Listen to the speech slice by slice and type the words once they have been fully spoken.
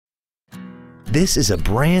This is a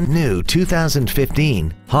brand new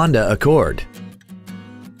 2015 Honda Accord.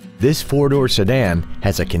 This four-door sedan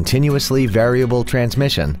has a continuously variable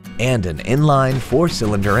transmission and an inline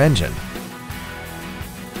four-cylinder engine.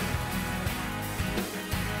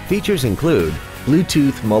 Features include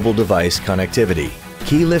Bluetooth mobile device connectivity,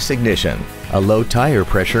 keyless ignition, a low tire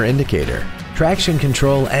pressure indicator, traction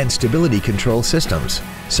control and stability control systems,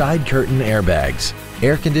 side curtain airbags,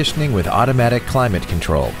 air conditioning with automatic climate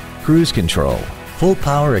control, cruise control, full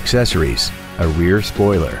power accessories, a rear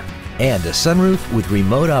spoiler, and a sunroof with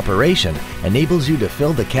remote operation enables you to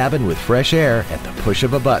fill the cabin with fresh air at the push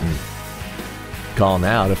of a button. Call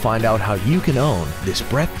now to find out how you can own this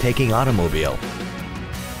breathtaking automobile.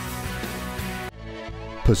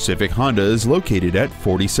 Pacific Honda is located at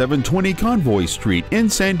 4720 Convoy Street in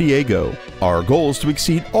San Diego. Our goal is to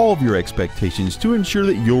exceed all of your expectations to ensure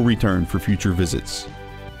that you'll return for future visits.